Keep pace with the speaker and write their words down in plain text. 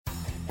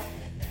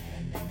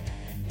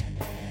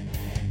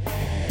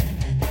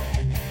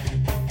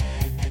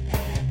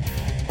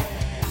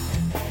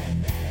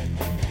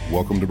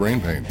Welcome to Brain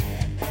Pain,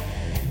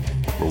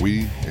 where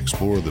we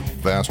explore the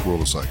vast world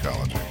of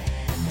psychology.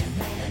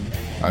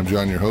 I'm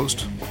John, your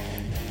host,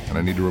 and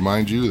I need to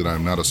remind you that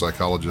I'm not a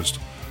psychologist.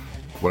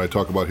 What I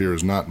talk about here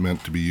is not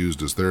meant to be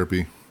used as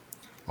therapy,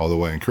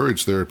 although I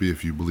encourage therapy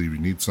if you believe you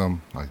need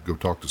some. Go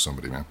talk to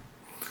somebody, man.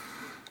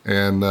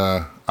 And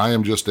I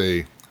am just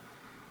a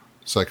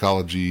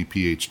psychology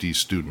PhD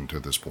student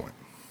at this point.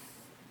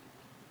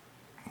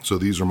 So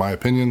these are my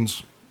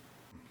opinions.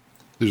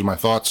 These are my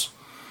thoughts.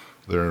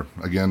 They're,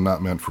 again,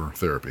 not meant for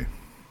therapy.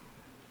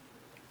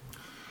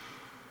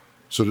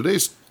 So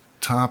today's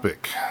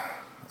topic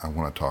I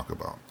want to talk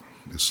about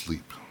is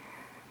sleep.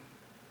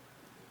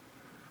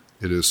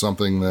 It is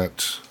something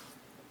that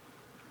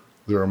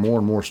there are more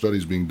and more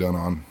studies being done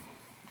on,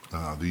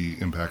 the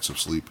impacts of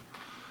sleep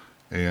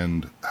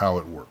and how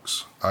it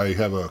works. I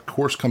have a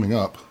course coming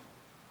up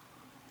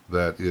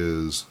that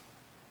is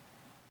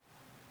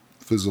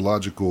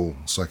physiological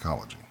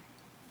psychology.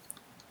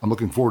 I'm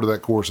looking forward to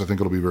that course. I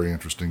think it'll be very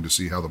interesting to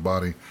see how the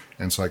body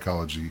and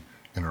psychology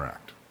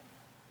interact.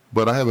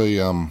 But I have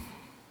a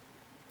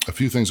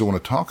few things I want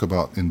to talk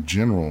about in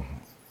general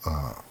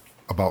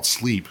about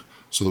sleep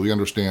so that we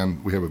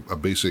understand, we have a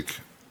basic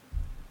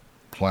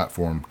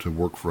platform to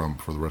work from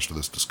for the rest of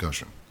this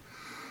discussion.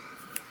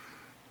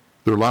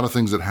 There are a lot of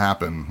things that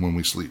happen when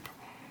we sleep.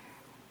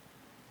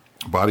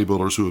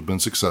 Bodybuilders who have been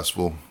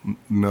successful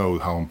know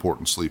how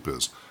important sleep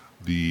is.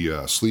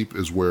 The sleep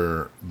is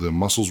where the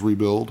muscles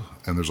rebuild,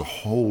 and there's a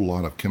whole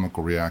lot of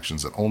chemical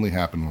reactions that only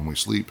happen when we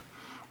sleep,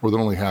 or that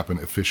only happen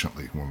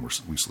efficiently when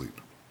we sleep.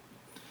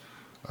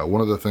 One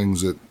of the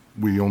things that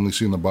we only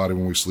see in the body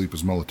when we sleep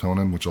is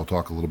melatonin, which I'll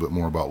talk a little bit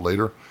more about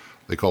later.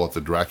 They call it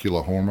the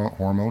Dracula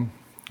hormone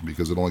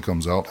because it only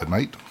comes out at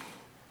night.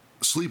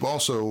 Sleep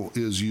also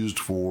is used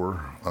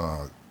for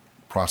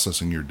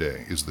processing your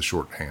day, is the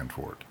shorthand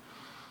for it.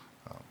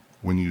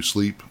 When you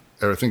sleep,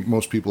 I think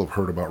most people have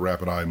heard about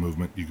rapid eye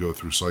movement. You go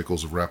through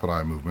cycles of rapid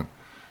eye movement,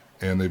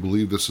 and they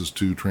believe this is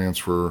to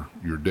transfer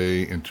your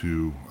day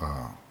into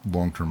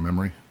long-term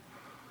memory,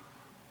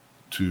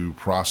 to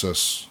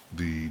process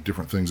the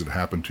different things that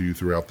happen to you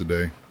throughout the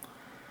day.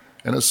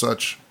 And as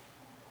such,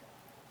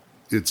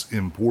 it's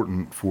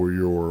important for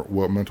your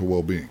mental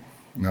well-being.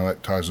 Now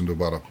that ties into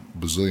about a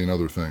bazillion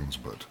other things,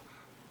 but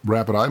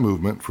rapid eye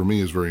movement for me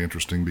is very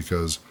interesting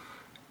because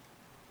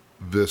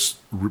this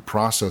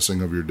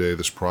processing of your day,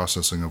 this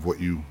processing of what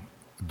you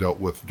dealt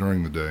with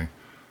during the day,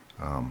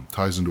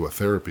 ties into a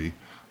therapy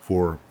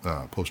for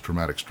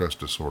post-traumatic stress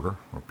disorder,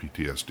 or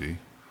PTSD,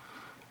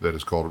 that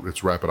is called,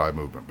 it's rapid eye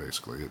movement,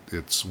 basically.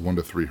 It's 1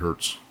 to 3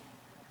 hertz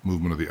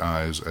movement of the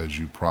eyes as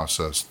you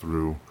process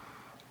through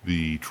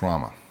the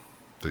trauma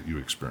that you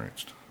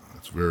experienced.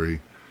 It's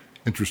very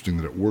interesting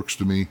that it works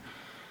to me,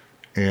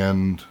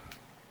 and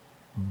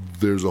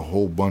there's a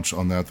whole bunch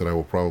on that I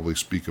will probably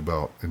speak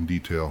about in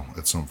detail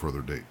at some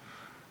further date.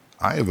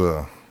 I have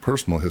a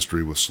personal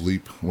history with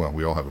sleep. Well,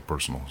 we all have a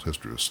personal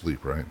history with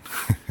sleep, right?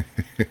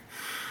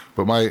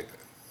 But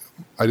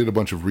I did a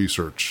bunch of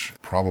research,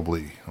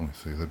 probably, let me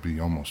see, that'd be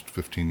almost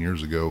 15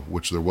 years ago,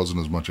 which there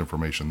wasn't as much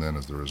information then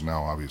as there is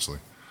now, obviously.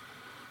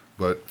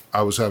 But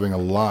I was having a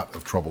lot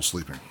of trouble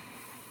sleeping.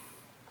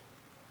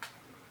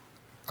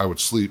 I would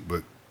sleep,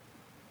 but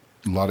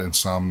a lot of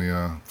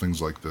insomnia,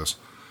 things like this.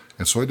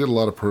 And so I did a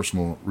lot of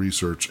personal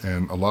research,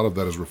 and a lot of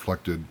that is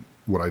reflected,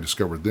 what I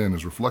discovered then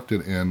is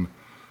reflected in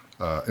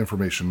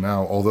information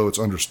now, although it's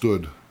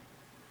understood,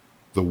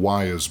 the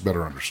why is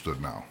better understood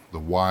now. The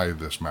why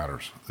this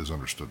matters is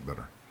understood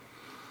better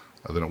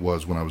than it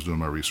was when I was doing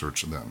my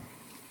research then.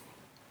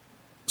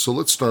 So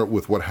let's start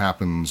with what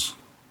happens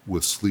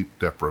with sleep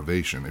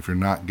deprivation if you're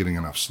not getting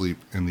enough sleep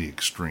in the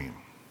extreme.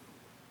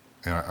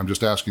 And I'm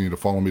just asking you to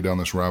follow me down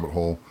this rabbit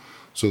hole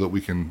so that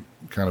we can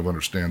kind of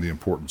understand the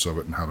importance of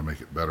it and how to make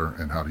it better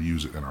and how to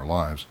use it in our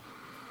lives.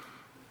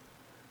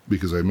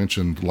 Because I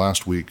mentioned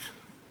last week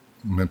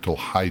mental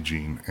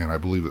hygiene, and I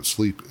believe that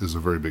sleep is a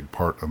very big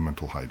part of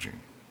mental hygiene.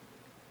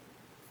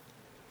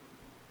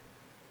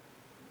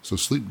 So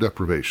sleep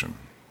deprivation.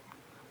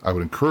 I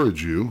would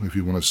encourage you, if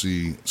you want to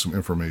see some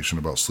information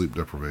about sleep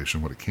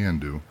deprivation, what it can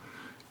do,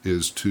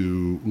 is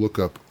to look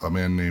up a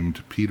man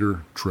named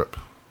Peter Tripp.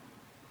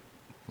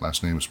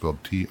 Last name is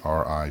spelled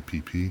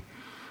T-R-I-P-P.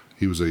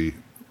 He was a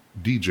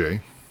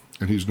DJ,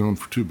 and he's known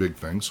for 2 big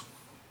things.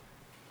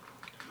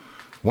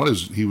 One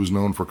is he was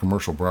known for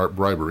commercial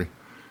bribery.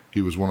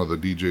 He was one of the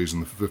DJs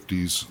in the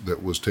 50s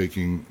that was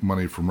taking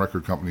money from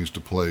record companies to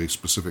play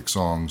specific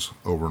songs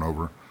over and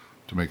over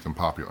to make them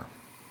popular.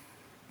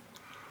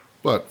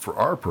 But for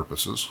our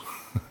purposes,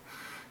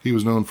 he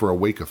was known for a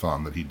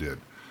wake-a-thon that he did.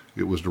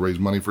 It was to raise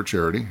money for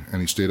charity,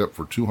 and he stayed up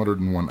for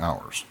 201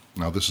 hours.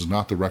 Now, this is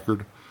not the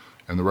record.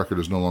 And the record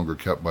is no longer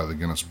kept by the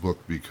Guinness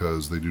Book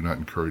because they do not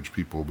encourage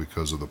people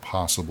because of the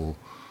possible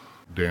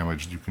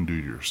damage you can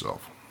do to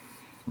yourself.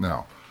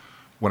 Now,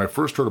 when I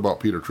first heard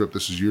about Peter Tripp,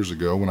 this is years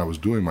ago when I was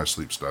doing my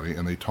sleep study,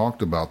 and they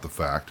talked about the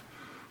fact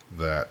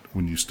that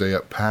when you stay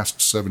up past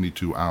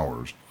 72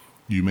 hours,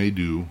 you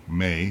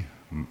may,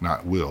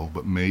 not will,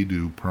 but may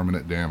do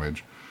permanent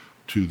damage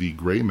to the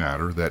gray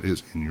matter that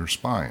is in your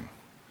spine.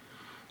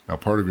 Now,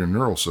 part of your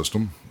neural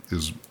system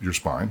is your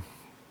spine,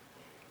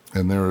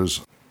 and there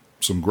is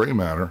some gray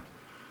matter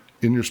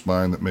in your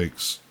spine that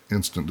makes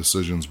instant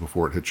decisions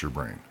before it hits your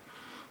brain.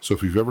 So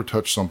if you've ever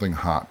touched something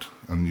hot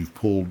and you've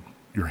pulled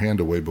your hand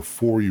away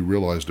before you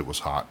realized it was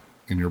hot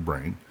in your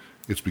brain,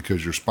 it's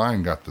because your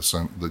spine got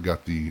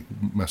the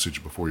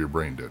message before your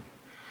brain did.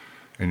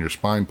 And your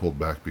spine pulled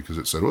back because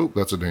it said, oh,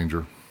 that's a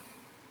danger.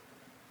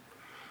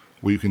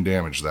 Well, you can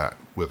damage that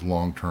with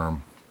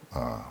long-term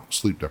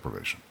sleep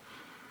deprivation.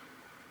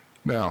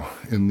 Now,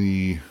 in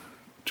the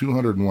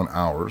 201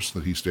 hours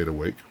that he stayed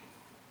awake,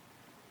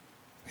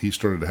 he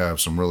started to have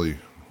some really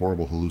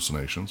horrible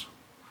hallucinations.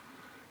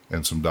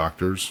 And some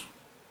doctors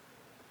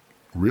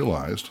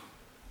realized,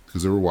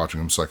 because they were watching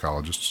him,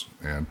 psychologists,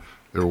 and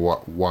they were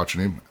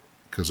watching him,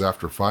 because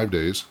after 5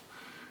 days,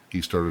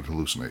 he started to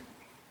hallucinate.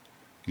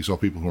 He saw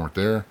people who weren't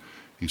there.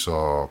 He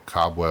saw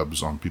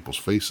cobwebs on people's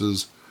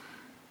faces.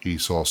 He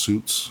saw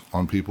suits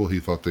on people. He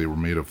thought they were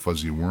made of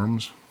fuzzy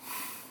worms.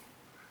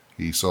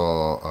 He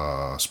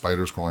saw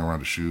spiders crawling around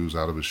his shoes,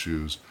 out of his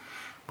shoes.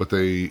 But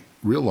they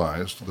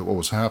realized that what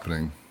was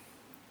happening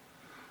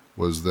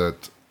was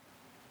that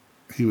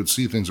he would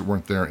see things that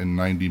weren't there in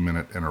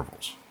 90-minute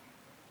intervals.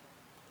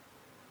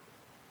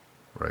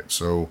 Right,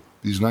 so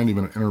these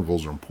 90-minute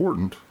intervals are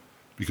important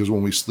because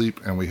when we sleep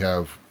and we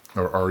have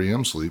our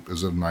REM sleep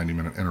is at a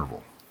 90-minute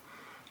interval.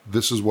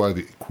 This is why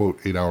the, quote,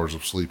 8 hours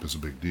of sleep is a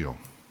big deal.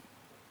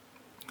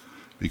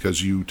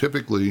 Because you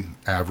typically,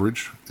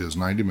 average is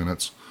 90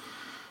 minutes.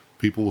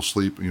 People will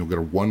sleep and you'll get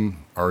a 1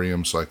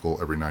 REM cycle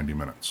every 90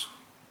 minutes.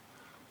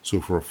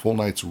 So for a full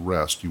night's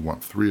rest, you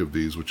want 3 of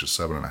these, which is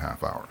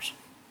 7.5 hours.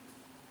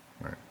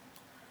 Right.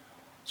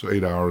 So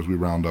 8 hours we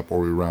round up or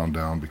we round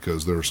down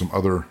because there are some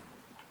other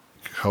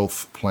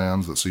health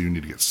plans that say you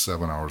need to get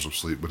 7 hours of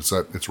sleep, but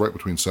it's right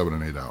between 7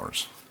 and 8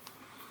 hours.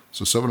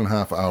 So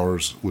 7.5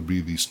 hours would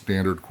be the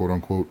standard, quote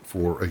unquote,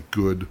 for a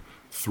good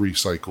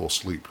 3-cycle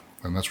sleep.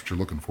 And that's what you're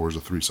looking for, is a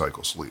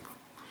 3-cycle sleep,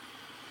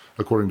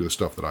 according to the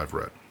stuff that I've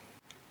read.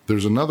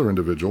 There's another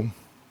individual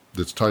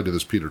that's tied to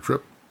this Peter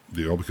Tripp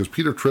deal, because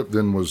Peter Tripp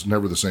then was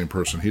never the same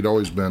person. He'd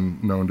always been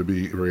known to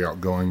be very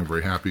outgoing,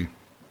 very happy,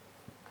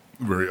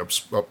 very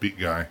upbeat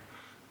guy.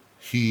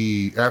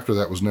 He, after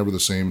that, was never the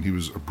same. He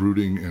was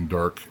brooding and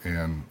dark,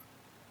 and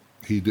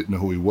he didn't know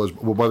who he was.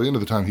 Well, by the end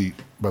of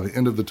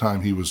the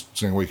time he was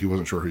staying awake, he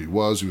wasn't sure who he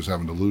was. He was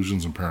having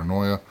delusions and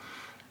paranoia,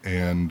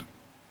 and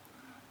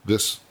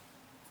this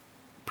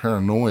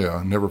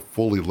paranoia never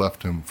fully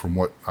left him from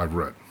what I've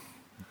read.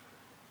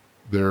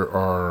 There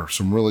are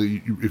some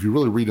really, if you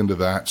really read into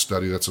that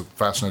study, that's a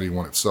fascinating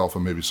one itself,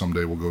 and maybe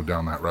someday we'll go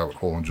down that rabbit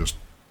hole and just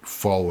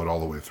follow it all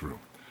the way through.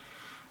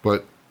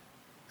 But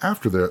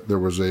after that, there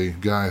was a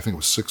guy, I think it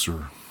was 6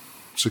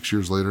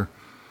 years later,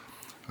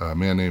 a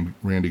man named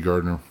Randy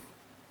Gardner,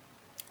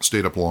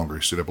 stayed up longer.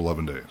 He stayed up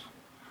 11 days.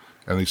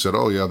 And he said,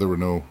 oh yeah, there were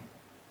no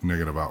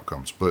negative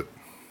outcomes. But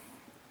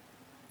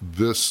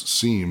this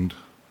seemed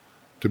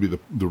to be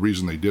the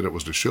reason they did it,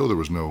 was to show there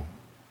was no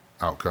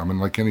outcome. And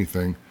like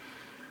anything,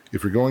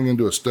 if you're going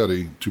into a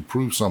study to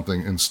prove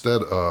something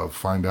instead of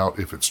find out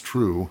if it's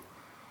true,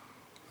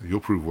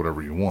 you'll prove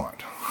whatever you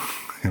want,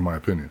 in my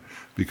opinion,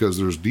 because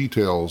there's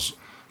details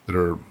that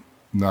are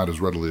not as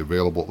readily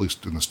available, at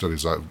least in the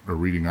studies or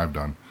reading I've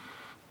done.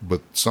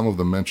 But some of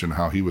them mention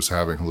how he was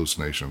having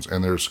hallucinations,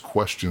 and there's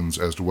questions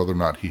as to whether or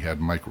not he had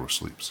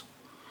microsleeps.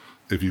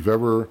 If you've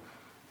ever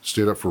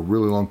stayed up for a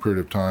really long period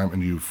of time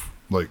and you've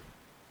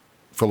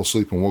fell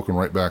asleep and woken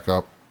right back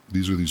up,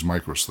 these are these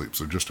microsleeps.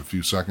 They're just a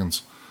few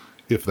seconds,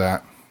 if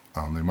that.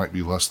 They might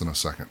be less than a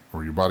second,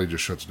 or your body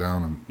just shuts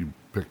down and you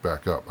pick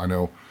back up. I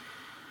know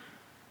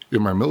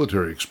in my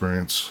military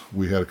experience,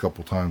 we had a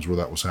couple times where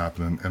that was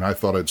happening, and I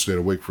thought I'd stayed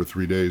awake for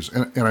 3 days,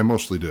 and I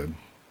mostly did.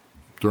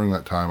 During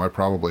that time, I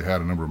probably had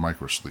a number of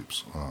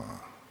microsleeps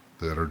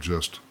that are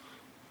just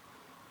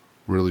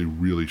really,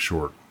 really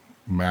short,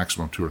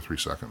 maximum 2 or 3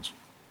 seconds.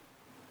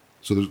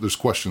 So there's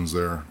questions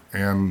there,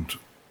 and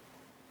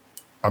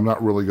I'm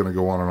not really going to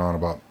go on and on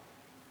about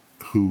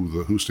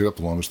who stayed up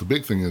the longest. The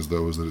big thing is,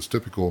 though, is that it's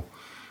typical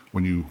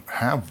when you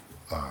have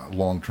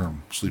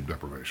long-term sleep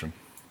deprivation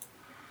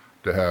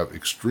to have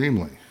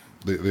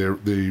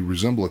they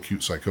resemble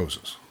acute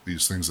psychosis,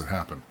 these things that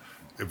happen.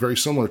 Very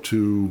similar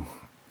to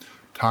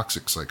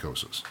toxic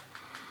psychosis.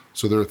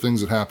 So there are things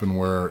that happen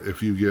where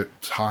if you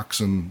get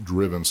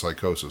toxin-driven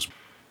psychosis,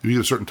 if you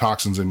get certain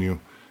toxins in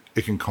you,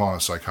 it can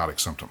cause psychotic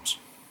symptoms.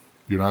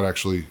 You're not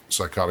actually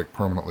psychotic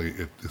permanently.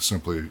 It is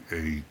simply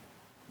a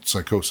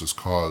psychosis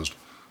caused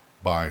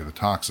by the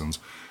toxins.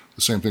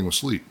 The same thing with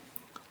sleep.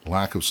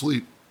 Lack of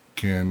sleep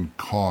can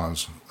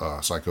cause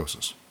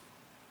psychosis.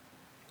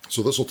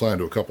 So this will tie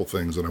into a couple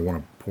things that I want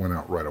to point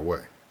out right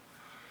away.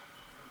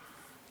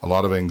 A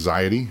lot of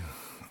anxiety,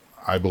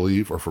 I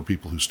believe, are for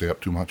people who stay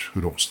up too much, who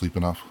don't sleep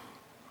enough.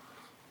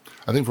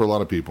 I think for a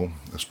lot of people,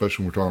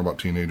 especially when we're talking about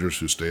teenagers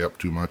who stay up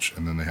too much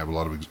and then they have a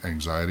lot of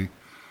anxiety,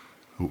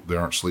 who they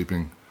aren't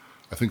sleeping,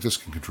 I think this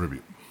can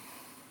contribute.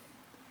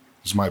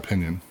 This is my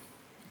opinion.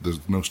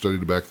 There's no study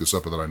to back this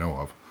up that I know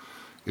of.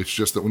 It's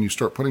just that when you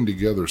start putting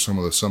together some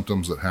of the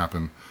symptoms that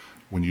happen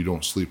when you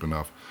don't sleep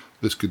enough,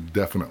 this could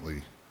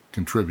definitely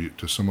contribute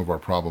to some of our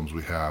problems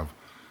we have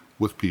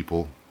with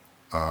people,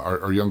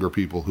 our younger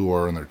people who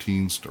are in their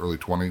teens to early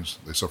 20s.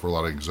 They suffer a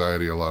lot of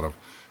anxiety, a lot of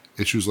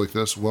issues like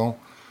this. Well,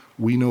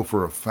 we know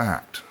for a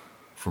fact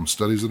from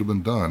studies that have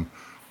been done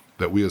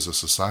that we as a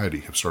society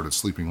have started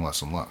sleeping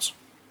less and less.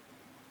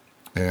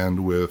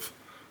 And with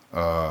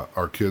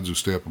our kids who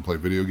stay up and play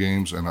video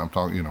games, and I'm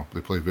talking,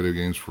 they play video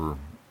games for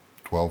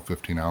 12,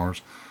 15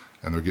 hours,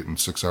 and they're getting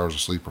 6 hours of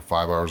sleep or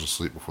 5 hours of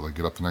sleep before they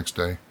get up the next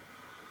day.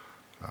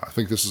 I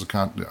think this is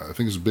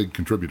a big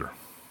contributor.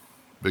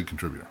 Big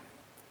contributor.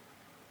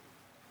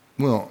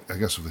 Well, I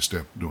guess if they stay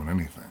up doing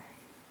anything.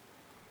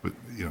 But,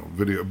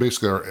 video,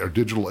 basically our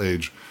digital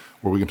age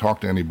where we can talk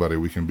to anybody,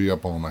 we can be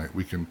up all night,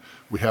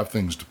 we have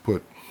things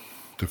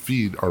to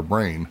feed our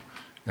brain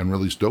and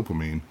release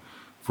dopamine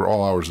for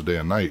all hours of day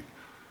and night.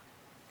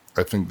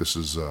 I think this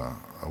is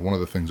one of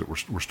the things that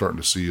we're starting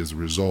to see as a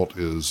result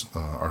is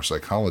our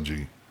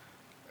psychology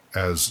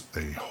as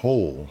a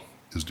whole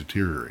is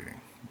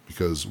deteriorating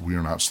because we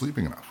are not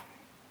sleeping enough.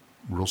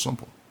 Real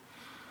simple.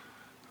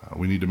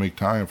 We need to make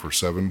time for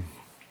 7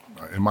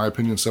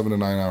 to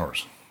 9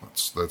 hours.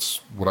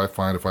 That's what I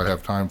find. If I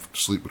have time to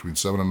sleep between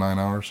 7 and 9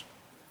 hours,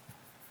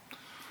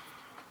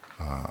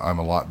 I'm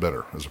a lot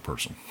better as a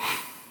person.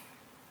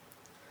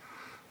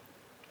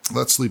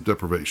 That's sleep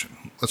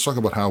deprivation. Let's talk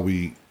about how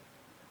we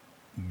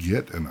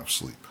get enough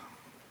sleep.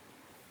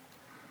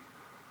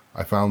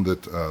 I found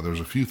that there's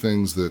a few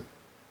things that,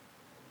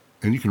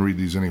 and you can read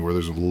these anywhere.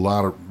 There's a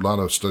lot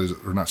of studies,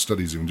 or not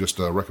studies, even just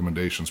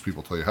recommendations.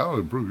 People tell you how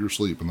to improve your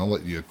sleep, and they'll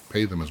let you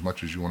pay them as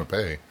much as you want to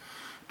pay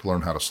to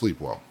learn how to sleep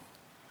well.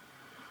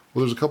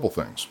 Well, there's a couple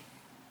things.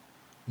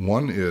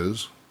 One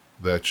is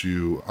that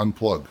you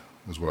unplug,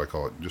 is what I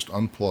call it. Just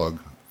unplug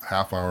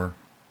half hour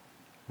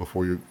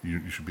before you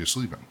should be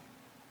sleeping.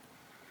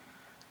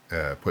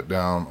 Put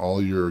down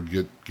all your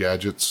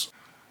gadgets,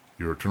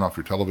 turn off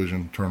your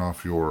television, turn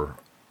off your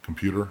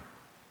computer.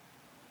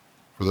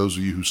 For those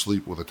of you who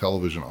sleep with a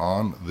television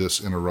on,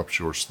 this interrupts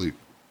your sleep,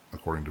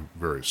 according to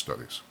various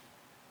studies.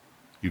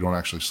 You don't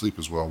actually sleep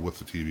as well with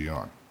the TV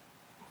on.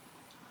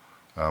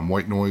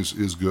 White noise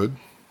is good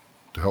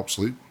to help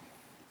sleep.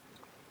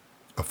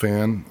 A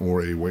fan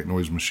or a white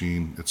noise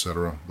machine,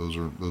 etc. Those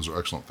are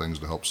excellent things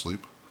to help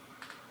sleep.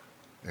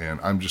 And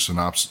I'm just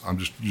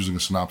using a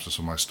synopsis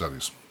of my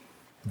studies.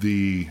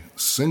 The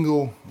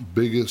single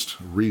biggest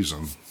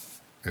reason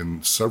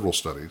in several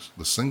studies,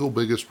 the single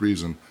biggest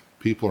reason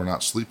people are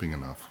not sleeping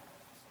enough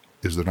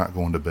is they're not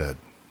going to bed.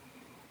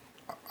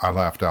 I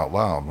laughed out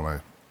loud when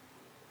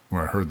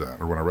I heard that,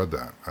 or when I read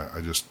that.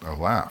 I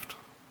laughed.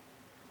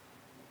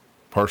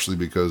 Partially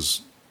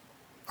because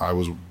that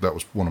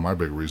was one of my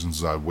big reasons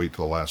is I'd wait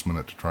till the last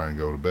minute to try and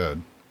go to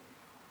bed.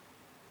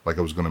 Like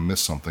I was going to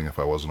miss something if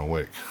I wasn't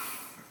awake.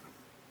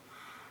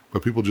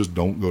 But people just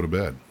don't go to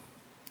bed.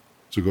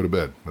 So go to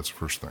bed. That's the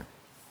first thing.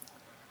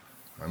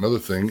 Another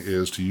thing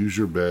is to use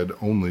your bed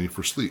only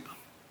for sleep.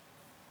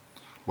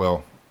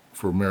 Well,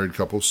 for married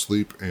couples,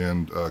 sleep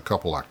and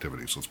couple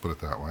activities, let's put it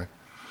that way.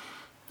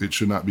 It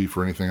should not be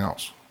for anything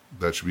else.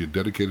 That should be a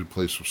dedicated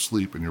place for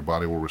sleep, and your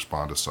body will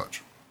respond as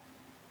such.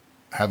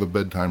 Have a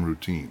bedtime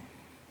routine.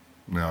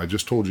 Now, I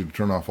just told you to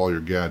turn off all your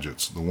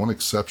gadgets. The one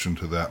exception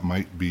to that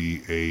might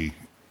be a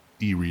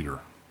e-reader,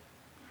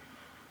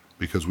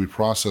 because we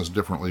process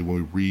differently when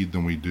we read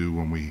than we do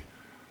when we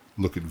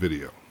look at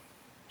video.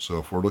 So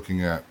if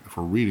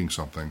we're reading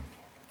something,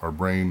 our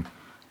brain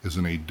is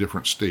in a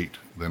different state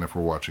than if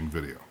we're watching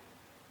video.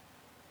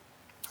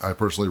 I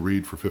personally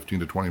read for 15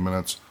 to 20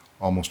 minutes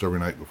almost every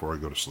night before I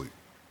go to sleep.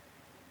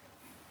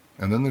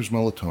 And then there's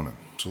melatonin.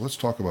 So let's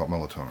talk about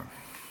melatonin.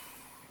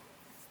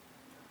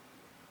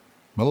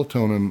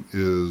 Melatonin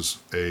is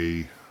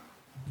a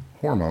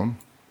hormone,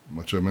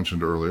 which I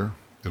mentioned earlier.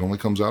 It only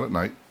comes out at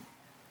night.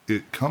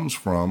 It comes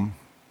from,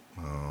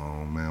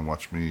 oh man,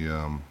 watch me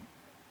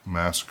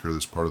massacre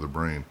this part of the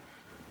brain.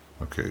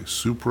 Okay,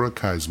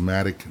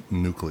 suprachiasmatic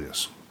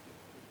nucleus.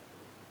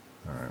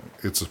 All right.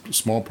 It's a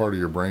small part of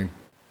your brain.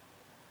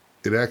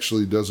 It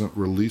actually doesn't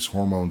release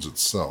hormones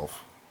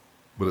itself,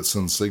 but it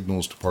sends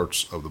signals to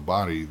parts of the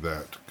body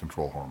that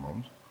control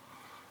hormones.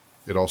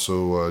 It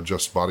also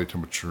adjusts body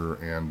temperature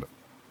and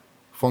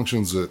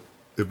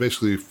it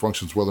basically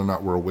functions whether or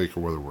not we're awake or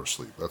whether we're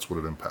asleep. That's what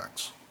it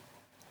impacts.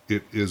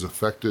 It is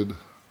affected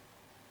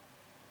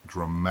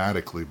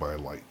dramatically by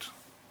light.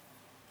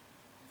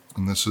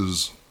 And this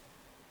is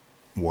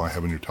why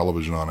having your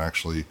television on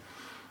actually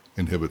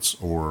inhibits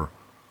or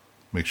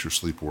makes your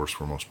sleep worse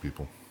for most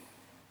people.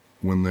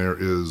 When there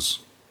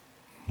is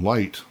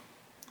light,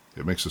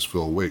 it makes us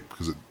feel awake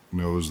because it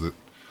knows that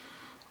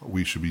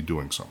we should be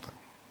doing something.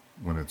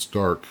 When it's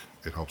dark,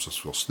 it helps us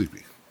feel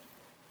sleepy.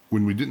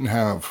 When we didn't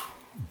have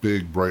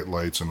big bright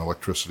lights and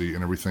electricity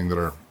and everything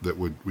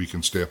we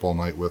can stay up all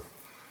night with,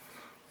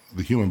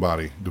 the human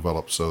body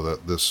developed so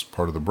that this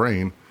part of the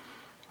brain,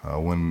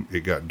 when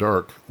it got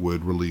dark,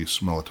 would release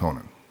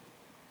melatonin.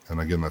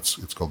 And again,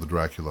 it's called the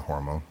Dracula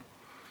hormone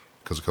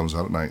because it comes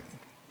out at night.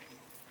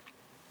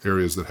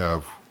 areas that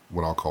have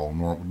what I'll call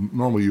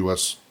normal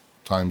U.S.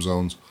 time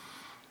zones,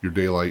 your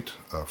daylight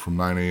from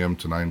 9 a.m.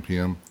 to 9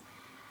 p.m.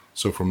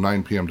 So from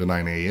 9 p.m. to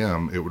 9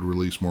 a.m., it would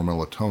release more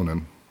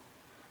melatonin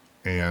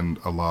and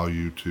allow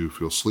you to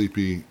feel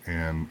sleepy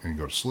and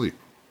go to sleep.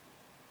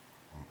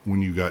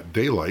 When you got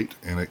daylight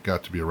and it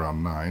got to be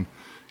around 9,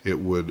 it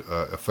would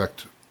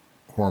affect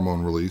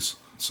hormone release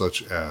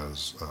such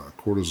as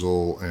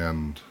cortisol,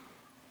 and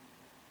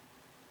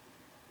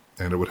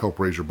it would help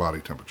raise your body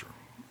temperature.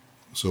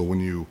 So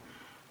when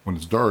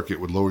it's dark,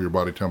 it would lower your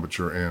body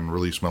temperature and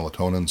release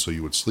melatonin, so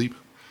you would sleep.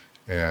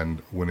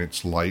 And when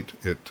it's light,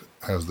 it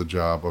has the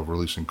job of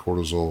releasing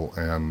cortisol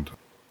and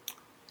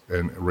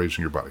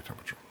raising your body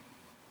temperature.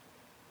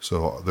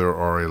 So there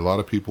are a lot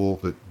of people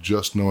that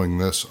just knowing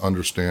this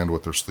understand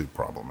what their sleep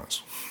problem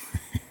is.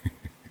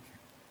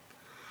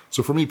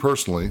 So for me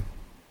personally,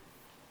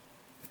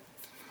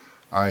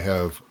 I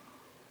have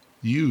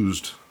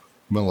used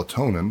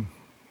melatonin,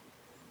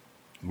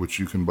 which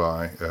you can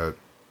buy at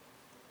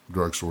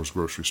drugstores,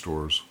 grocery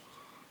stores,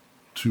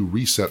 to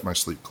reset my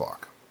sleep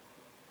clock.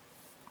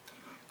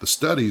 The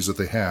studies that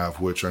they have,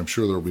 which I'm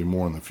sure there will be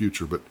more in the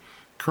future, but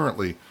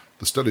currently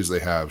the studies they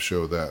have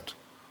show that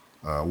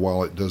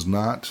while it does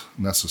not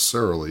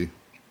necessarily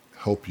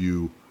help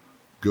you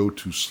go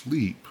to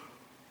sleep,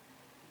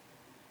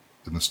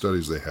 in the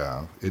studies they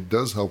have, it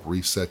does help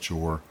reset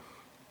your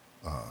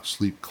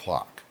sleep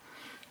clock,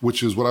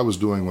 which is what I was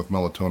doing with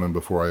melatonin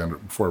before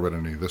I read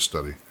any of this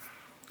study,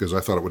 because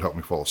I thought it would help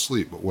me fall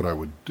asleep. But what I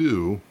would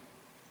do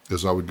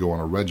is I would go on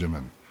a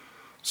regimen.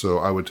 So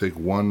I would take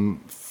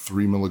 1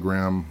 3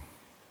 milligram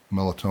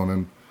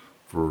melatonin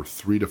for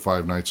 3 to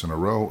 5 nights in a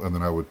row, and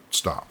then I would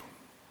stop.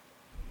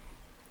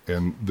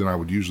 And then I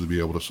would usually be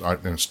able to,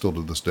 and still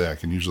to this day, I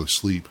can usually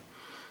sleep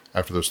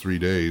after those 3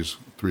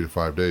 to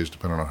 5 days,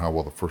 depending on how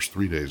well the first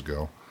 3 days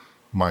go.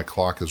 My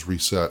clock is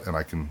reset and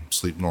I can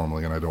sleep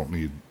normally and I don't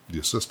need the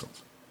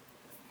assistance.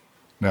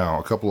 Now,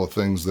 a couple of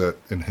things that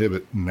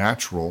inhibit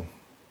natural,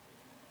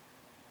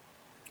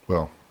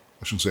 well,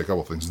 I shouldn't say a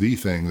couple of things. The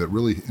thing that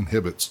really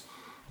inhibits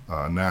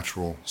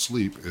natural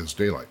sleep is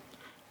daylight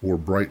or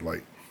bright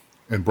light.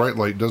 And bright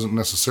light doesn't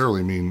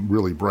necessarily mean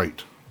really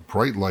bright.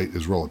 Bright light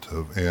is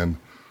relative and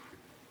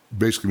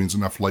basically means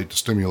enough light to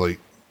stimulate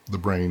the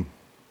brain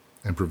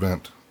and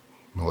prevent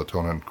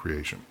melatonin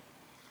creation.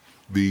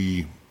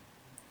 The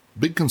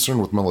big concern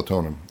with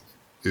melatonin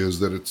is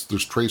that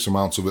there's trace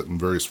amounts of it in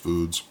various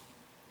foods,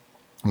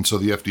 and so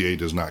the FDA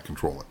does not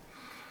control it.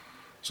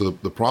 So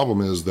the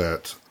problem is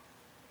that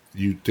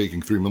you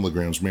taking 3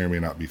 milligrams may or may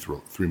not be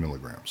 3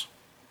 milligrams.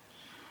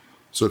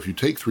 So if you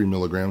take 3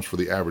 milligrams for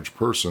the average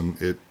person,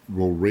 it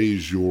will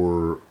raise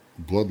your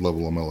blood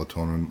level of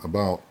melatonin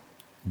about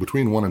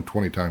between 1 and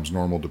 20 times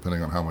normal,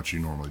 depending on how much you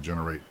normally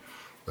generate.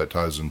 That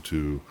ties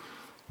into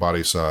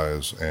body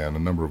size and a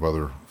number of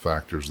other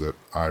factors that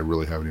I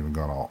really haven't even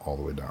gone all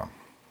the way down.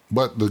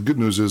 But the good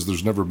news is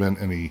there's never been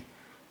any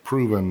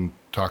proven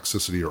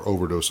toxicity or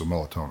overdose of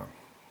melatonin.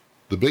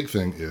 The big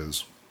thing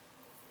is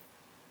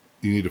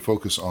you need to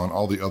focus on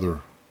all the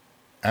other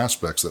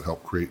aspects that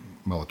help create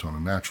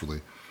melatonin naturally,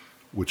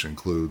 which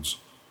includes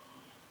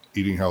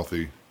eating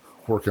healthy,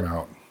 working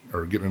out,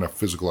 or getting enough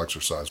physical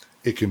exercise.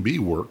 It can be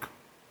work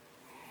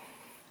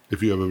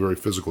if you have a very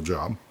physical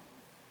job.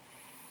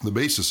 The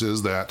basis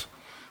is that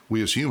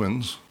we as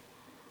humans,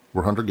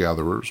 we're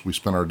hunter-gatherers. We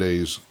spend our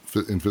days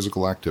in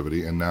physical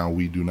activity, and now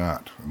we do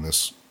not. And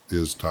this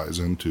ties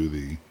into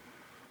the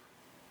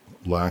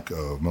lack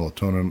of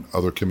melatonin,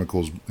 other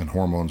chemicals and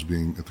hormones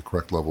being at the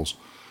correct levels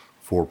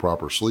for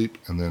proper sleep,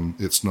 and then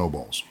it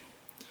snowballs.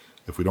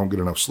 If we don't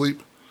get enough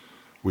sleep,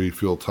 we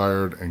feel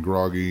tired and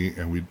groggy,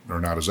 and we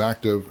are not as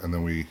active, and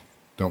then we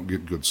don't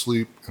get good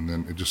sleep, and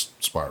then it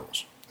just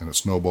spirals, and it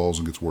snowballs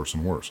and gets worse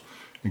and worse.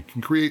 It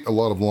can create a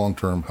lot of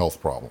long-term health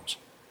problems,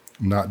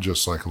 not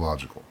just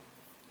psychological.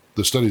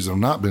 The studies that have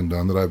not been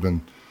done that I've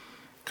been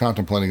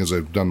contemplating as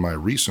I've done my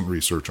recent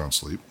research on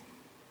sleep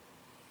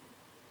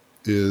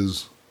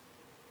is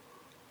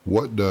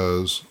what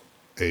does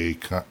a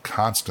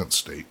constant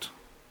state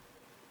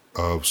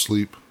of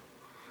sleep,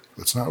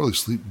 it's not really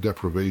sleep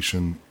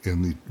deprivation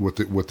in what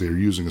they're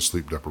using as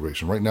sleep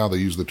deprivation. Right now they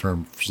use the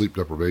term sleep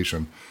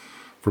deprivation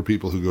for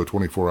people who go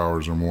 24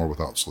 hours or more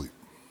without sleep.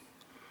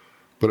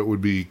 But it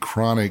would be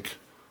chronic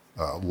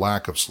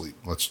lack of sleep.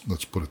 Let's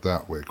put it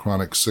that way.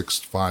 Chronic 6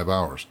 to 5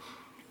 hours.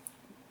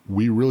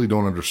 We really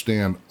don't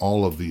understand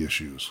all of the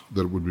issues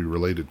that would be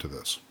related to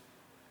this,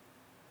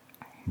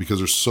 because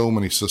there's so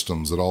many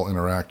systems that all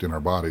interact in our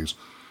bodies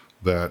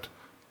that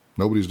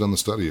nobody's done the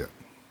study yet.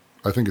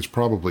 I think it's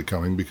probably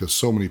coming because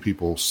so many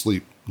people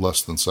sleep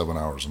less than 7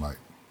 hours a night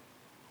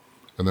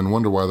and then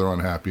wonder why they're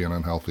unhappy and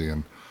unhealthy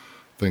and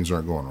things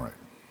aren't going right.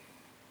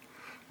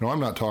 No, I'm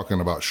not talking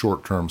about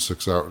short-term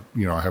 6 hour,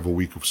 I have a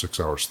week of 6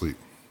 hours sleep.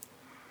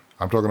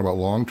 I'm talking about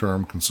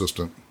long-term,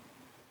 consistent,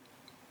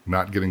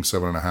 not getting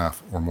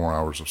 7.5 or more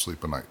hours of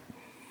sleep a night.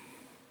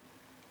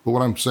 But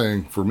what I'm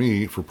saying for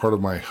me, for part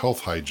of my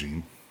health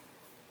hygiene,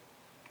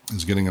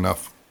 is getting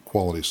enough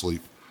quality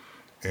sleep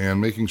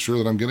and making sure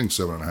that I'm getting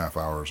 7.5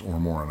 hours or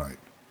more a night.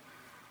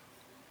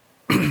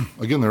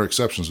 Again, there are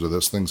exceptions to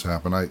this. Things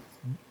happen.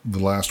 The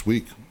last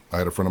week, I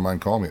had a friend of mine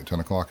call me at 10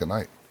 o'clock at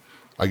night.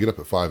 I get up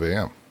at 5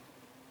 a.m.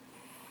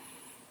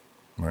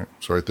 Right?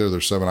 So right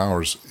there's 7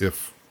 hours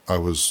if I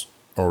was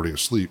already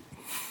asleep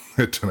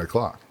at 10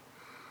 o'clock.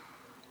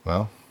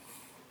 Well,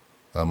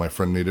 my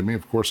friend needed me.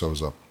 Of course I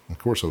was up. Of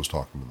course I was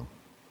talking to them.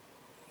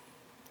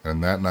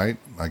 And that night,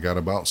 I got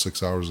about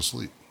 6 hours of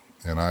sleep.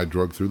 And I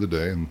drug through the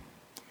day, and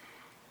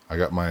I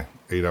got my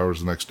 8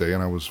 hours the next day,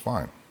 and I was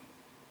fine.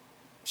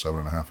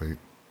 7.5, 8.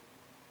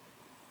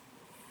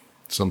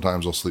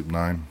 Sometimes I'll sleep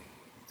 9,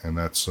 and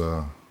that's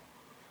about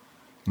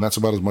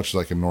as much as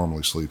I can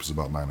normally sleep, is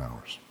about 9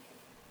 hours.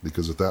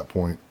 Because at that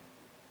point,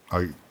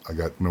 I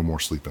got no more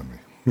sleep in me.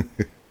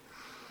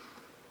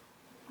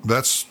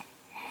 That's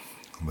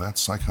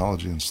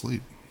psychology and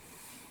sleep.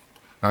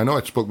 Now, I know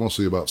I spoke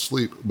mostly about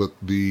sleep, but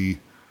the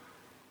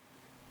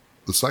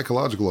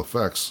psychological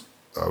effects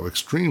of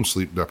extreme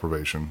sleep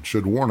deprivation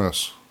should warn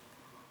us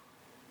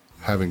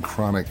having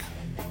chronic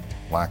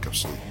lack of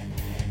sleep.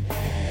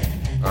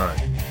 All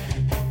right.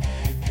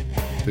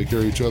 Take care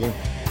of each other.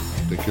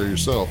 Take care of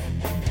yourself.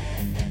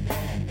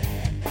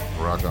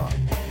 Rock on.